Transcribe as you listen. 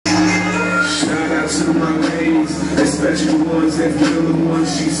to my ways, especially the ones that feel the ones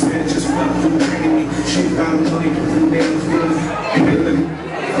she spent just fucking me. She got money, nails good, and they look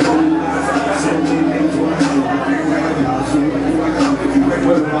whole life. So many names for how I think right now. So if you ain't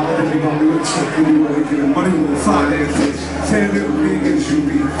with all of them, I'm gonna check you wanna get money with finances. Tell little niggas you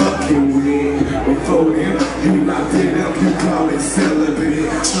be fucking with. Before them, you locked it up, you call it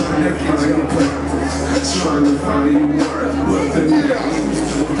celibate. Trying to get your purpose, trying to find your worth. But the niggas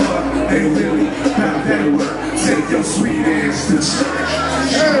ain't really about that work. Take your sweet ass to church.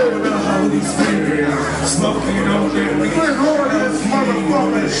 Show the Holy Spirit. Smoking on that weed.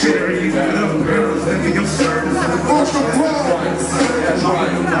 Motherfucker, Sherry. You got up barrels under your shirt. That's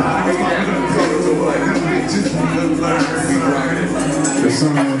right.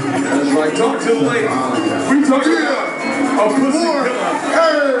 Talk to the lady. We talking about a pussy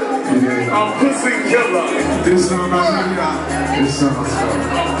killer. A pussy killer. This song I really got. This song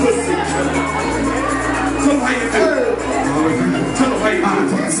pussy killer. Tell them how you do. Tell them how you do. I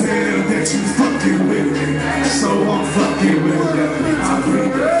can tell that you fucking with me, so I'm fucking with her. I bring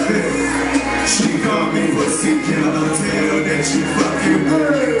the fit. She called me pussy killer. Tell that you fucking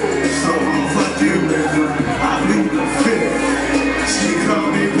with me, so I'm fucking with her. I bring the fit. She called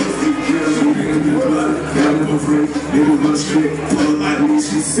me pussy killer. In the blood, got no free. It was my shit. Pull like me,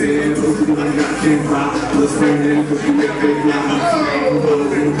 she said. Pussy like I can't buy. Let's bring it, pussy with big life.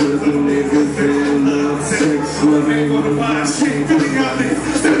 Cause the niggas in love. Sex, love ain't gonna buy shit. Feeling out this.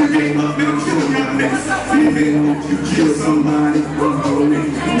 Step the game up and I'm killing out this. Even if you kill somebody, I'm holding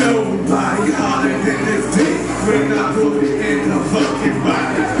nobody harder than this dick. When I put it in the fucking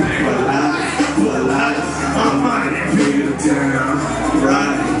body. But I might pay it down.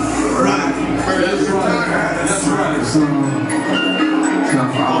 Right. That's right.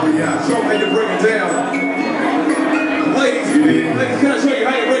 Oh yeah, show me how you break it down. Ladies, can I show you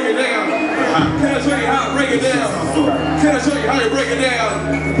how you break it down? Can I show you how I break it down? Can I show you how you break it down?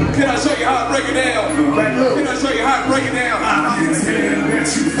 Can I show you how I break it down? Can I show you how I break it down? I can tell that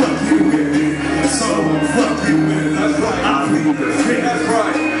you fucking with me, so I'm fucking with her. That's right. I plead the fifth. That's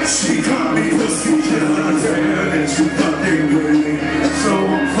right. She called me pussy killer. I tell that you fucking with me, so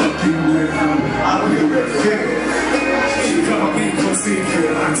I'm fucking with her. I plead the fifth. She called me pussy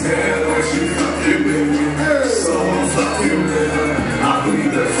killer. I tell that you fucking with me, so I'm fucking with her. I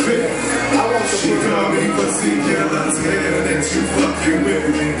plead the fifth. She called me pussy killer. I tell that you fucking with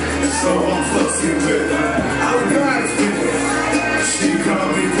me, so I'm fucking with her. I plead the fifth. She called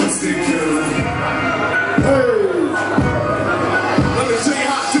me pussy killer. Hey. Let me show you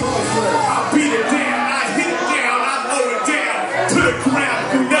how to do it. I beat it down, I hit it down, I load it down to the ground.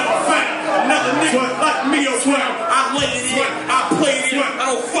 You never found another nigga like me or well. I lay it in, I play it in, I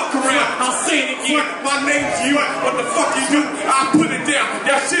don't fuck around. I'll say it again. My name's you. What the fuck you do? I put it down.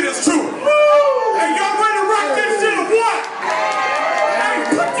 That shit is true. Hey, y'all ready to rock this shit or what? Hey,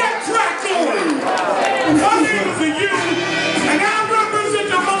 put that track on. My name is The U, and I represent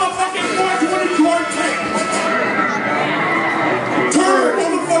the motherfucking 420 quartet. Turn your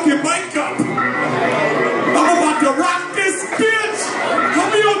motherfucking mic up. I'm about to rock this bitch. How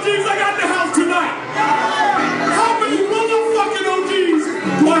many OGs I got in the house tonight? How many motherfucking OGs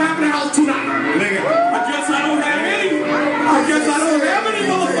do I have in the house tonight? I guess I don't have any. I guess I don't have any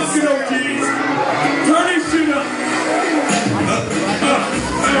motherfucking OGs. Turn this shit up.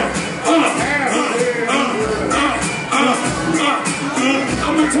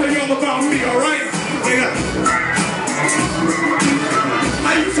 I'm gonna tell you all about me, alright?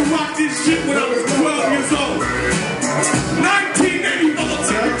 I used to rock this shit when I was 12 years old. 1980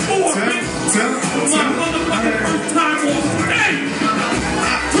 motherfucking 4, bitch. My motherfucking first time on stage.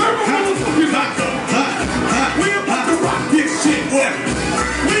 Turn my motherfucking mic up. We about to rock this shit, boy.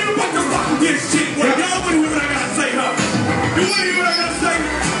 We about to rock this shit, boy. Y'all wanna hear what I gotta say, huh? You wanna hear what I gotta say?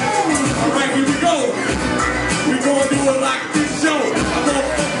 Alright, here we go. We gonna do it like this show. I'm gonna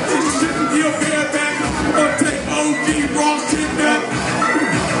fuck this shit with your hair back. I'm gonna take OG raw shit back.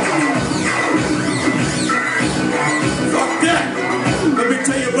 Fuck that. Let me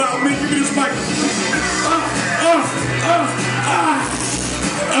tell you about me. Give me this mic.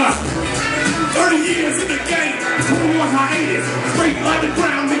 30 years in the game. 21 hiatus. Straight like the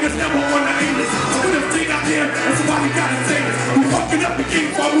ground. Niggas never want to aim this. When the thing out there, and somebody gotta say this. We fucking up the game,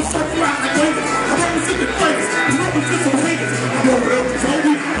 so I'm gonna circle around the greatest. I represent the greatest. I represent some haters. You know what else told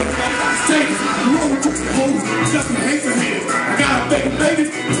me? But it's all about the status. You know what took some hoes. Just some hate for haters. I got a fake Vegas.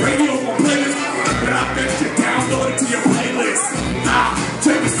 The radio on playlist. But I bet you download it to your playlist.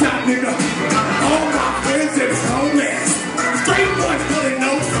 Check this out, nigga. All my friends and homies. Straight boys really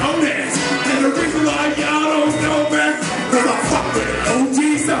know romance. And the reason why y'all don't know, man, cause I fuck with it.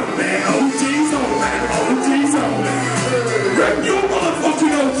 OG's on, man. OG's on, man.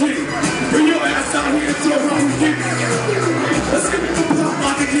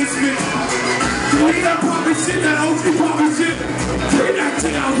 That poppin' shit, that OG poppin' shit. Bring that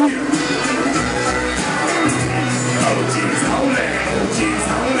shit out here. OG's holy,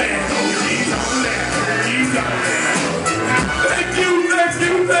 OG's holy, OG's holy, OG's holy. Thank you, thank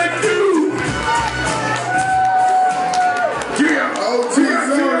you, thank you. Yeah,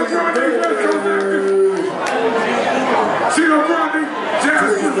 OG's holy. Chino Grande,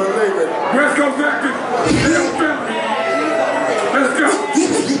 Jasmine, West Coast Active, Hell Family. Let's go.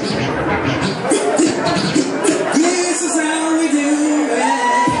 This is how we do it.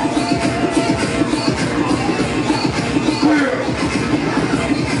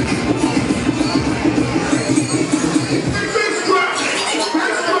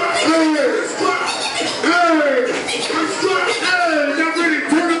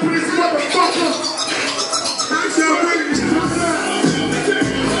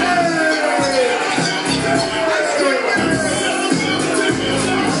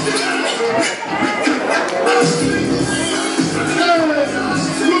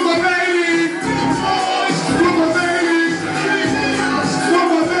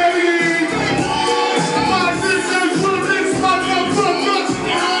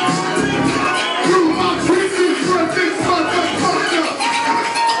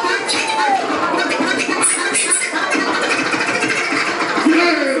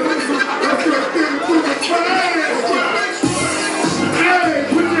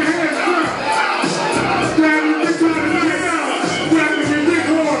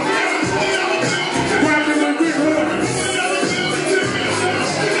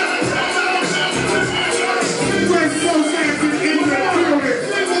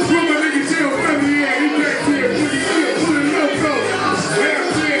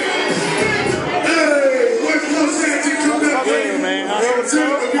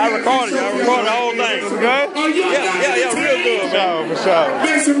 I recorded the whole thing. Good? Oh, yeah, real good, man. For sure.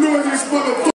 Make some noise, motherfucker.